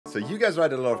So you guys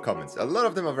write a lot of comments. A lot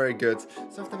of them are very good.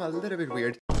 Some of them are a little bit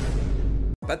weird.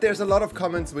 But there's a lot of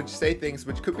comments which say things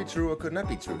which could be true or could not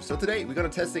be true. So today we're gonna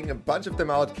testing a bunch of them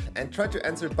out and try to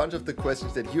answer a bunch of the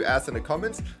questions that you asked in the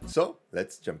comments. So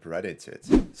let's jump right into it.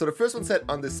 So the first one said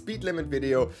on the speed limit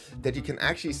video that you can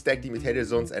actually stack the mutator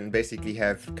zones and basically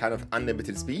have kind of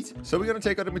unlimited speed. So we're gonna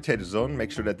take out the mutator zone,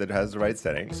 make sure that it has the right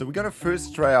setting. So we're gonna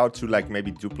first try out to like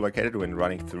maybe duplicate it when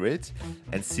running through it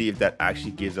and see if that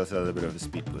actually gives us a little bit of a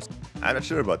speed boost. I'm not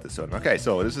sure about this one. Okay,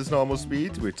 so this is normal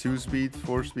speed. We're 2 speed,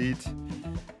 4 speed.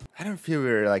 I don't feel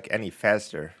we're like any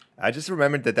faster. I just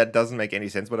remembered that that doesn't make any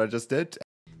sense what I just did.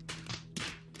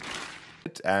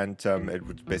 And it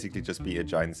would basically just be a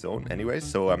giant zone anyway,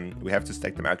 so we have to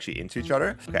stack them actually into each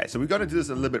other. Okay, so we're gonna do this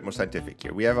a little bit more scientific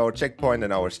here. We have our checkpoint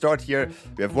and our start here.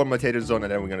 We have one mutator zone,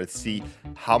 and then we're gonna see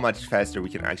how much faster we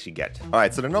can actually get. All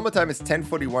right, so the normal time is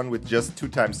 10:41 with just 2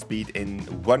 times speed in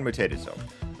one mutator zone.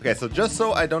 Okay, so just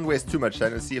so I don't waste too much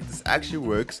time and see if this actually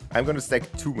works, I'm gonna stack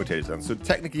 2 mutator zones. So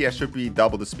technically I should be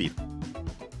double the speed.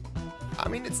 I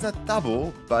mean, it's not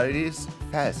double, but it is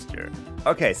faster.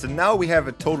 Okay, so now we have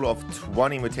a total of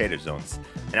 20 mutator zones.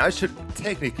 And I should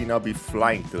technically now be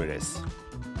flying through this.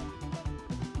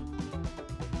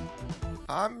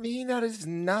 I mean, that is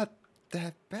not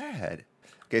that bad.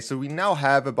 Okay, so we now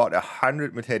have about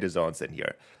 100 mutator zones in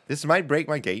here. This might break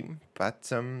my game,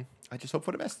 but I just hope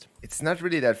for the best. It's not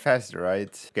really that fast,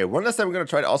 right? Okay, one last time we're gonna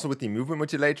try it also with the movement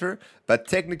modulator, but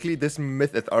technically this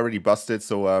myth is already busted,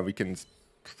 so we can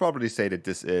probably say that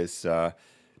this is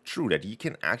true, that you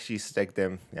can actually stack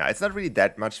them. Yeah, it's not really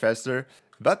that much faster,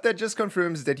 but that just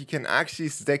confirms that you can actually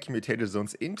stack mutator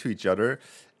zones into each other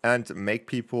and make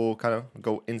people kind of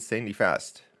go insanely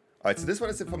fast. Alright, so this one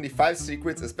is from the 5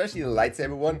 secrets, especially the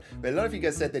lightsaber one, where a lot of you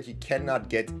guys said that you cannot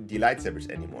get the lightsabers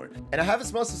anymore. And I have a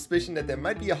small suspicion that there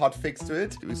might be a hot fix to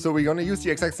it. So we're gonna use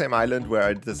the exact same island where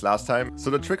I did this last time.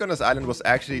 So the trick on this island was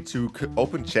actually to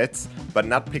open chests, but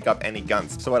not pick up any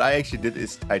guns. So what I actually did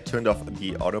is I turned off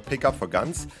the auto pickup for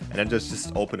guns, and then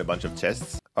just opened a bunch of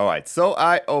chests. Alright, so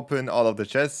I opened all of the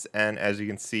chests, and as you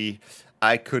can see,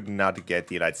 I could not get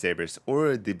the lightsabers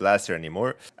or the blaster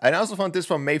anymore. And I also found this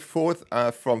from May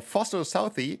 4th from Foster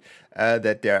Southie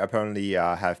that they apparently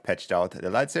have patched out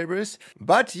the lightsabers.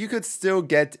 But you could still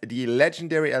get the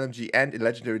legendary LMG and the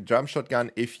legendary drum shotgun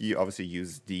if you obviously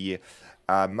use the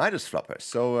Midas flopper.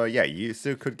 So yeah, you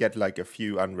still could get like a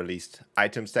few unreleased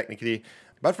items technically.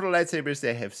 But for the lightsabers,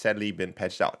 they have sadly been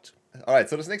patched out. Alright,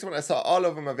 so this next one I saw all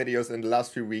over my videos in the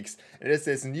last few weeks, and it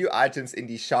says new items in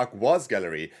the Shark Wars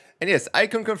Gallery. And yes, I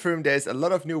can confirm there's a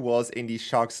lot of new walls in the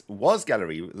Shark's Wars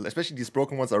Gallery, especially these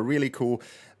broken ones are really cool.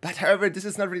 But however, this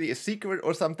is not really a secret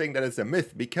or something that is a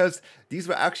myth, because these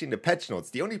were actually in the patch notes.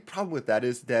 The only problem with that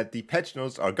is that the patch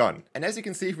notes are gone. And as you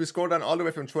can see, if we scroll down all the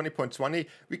way from 20.20,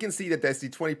 we can see that there's the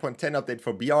 20.10 update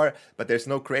for BR, but there's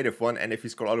no creative one. And if you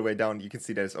scroll all the way down, you can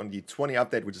see there's only 20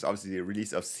 update, which is obviously the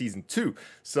release of Season 2.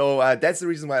 So that's the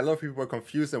reason why a lot of people were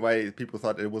confused and why people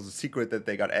thought it was a secret that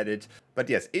they got added. But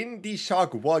yes, in the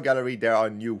Shark Wall Gallery, there are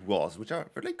new walls, which are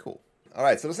really cool.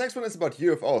 Alright, so this next one is about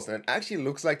UFOs, and it actually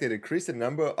looks like they decreased the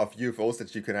number of UFOs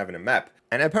that you can have in a map.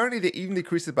 And apparently they even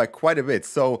decreased it by quite a bit,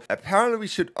 so apparently we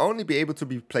should only be able to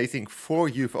be placing 4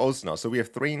 UFOs now. So we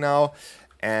have 3 now,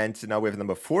 and now we have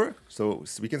number 4, so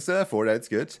we can still have 4, that's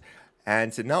good.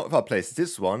 And now if I place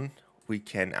this one, we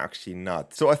can actually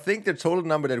not. So I think the total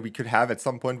number that we could have at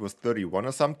some point was 31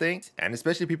 or something, and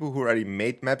especially people who already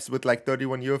made maps with like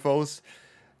 31 UFOs,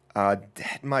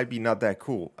 that might be not that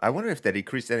cool. I wonder if they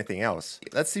decreased anything else.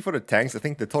 Let's see for the tanks. I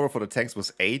think the total for the tanks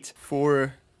was 8,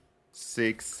 4,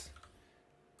 6,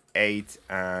 8,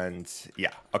 and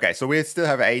yeah. Okay, so we still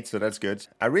have 8, so that's good.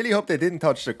 I really hope they didn't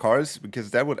touch the cars,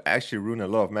 because that would actually ruin a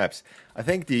lot of maps. I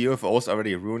think the UFOs are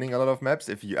already ruining a lot of maps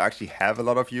if you actually have a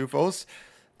lot of UFOs.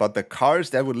 But the cars,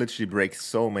 that would literally break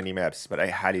so many maps. But I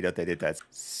highly doubt they did that.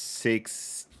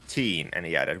 16. And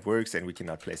yeah, that works. And we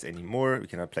cannot place any more. We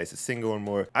cannot place a single one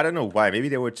more. I don't know why. Maybe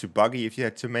they were too buggy if you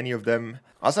had too many of them.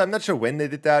 Also, I'm not sure when they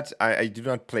did that. I do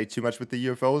not play too much with the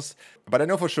UFOs. But I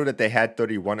know for sure that they had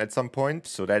 31 at some point.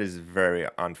 So that is very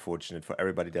unfortunate for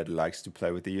everybody that likes to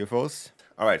play with the UFOs.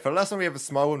 Alright, for the last one we have a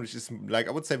small one, which is like,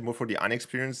 I would say more for the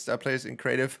unexperienced players in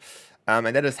creative. And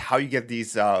that is how you get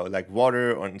these like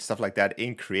water and stuff like that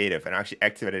in creative and actually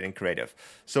activate it in creative.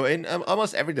 So in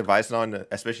almost every device now,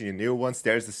 especially the new ones,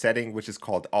 there's a setting which is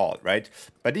called all, right?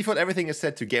 By default, everything is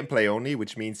set to gameplay only,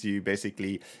 which means you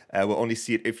basically will only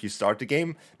see it if you start the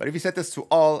game. But if you set this to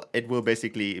all, it will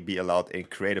basically be allowed in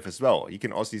creative as well. You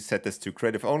can also set this to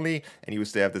creative only, and you will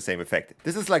still have the same effect.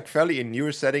 This is like fairly a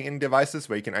newer setting in devices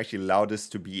where you can actually allow this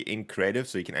to be in creative,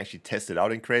 so you can actually test it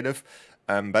out in creative.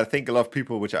 But I think a lot of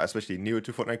people, which are especially new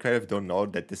to Fortnite Creative, don't know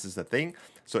that this is a thing.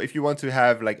 So if you want to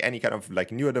have like any kind of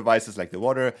like newer devices like the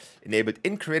water enabled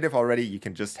in Creative already, you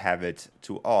can just have it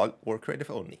to all or Creative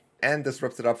only. And this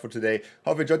wraps it up for today.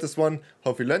 Hope you enjoyed this one.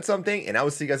 Hope you learned something, and I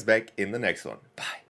will see you guys back in the next one. Bye.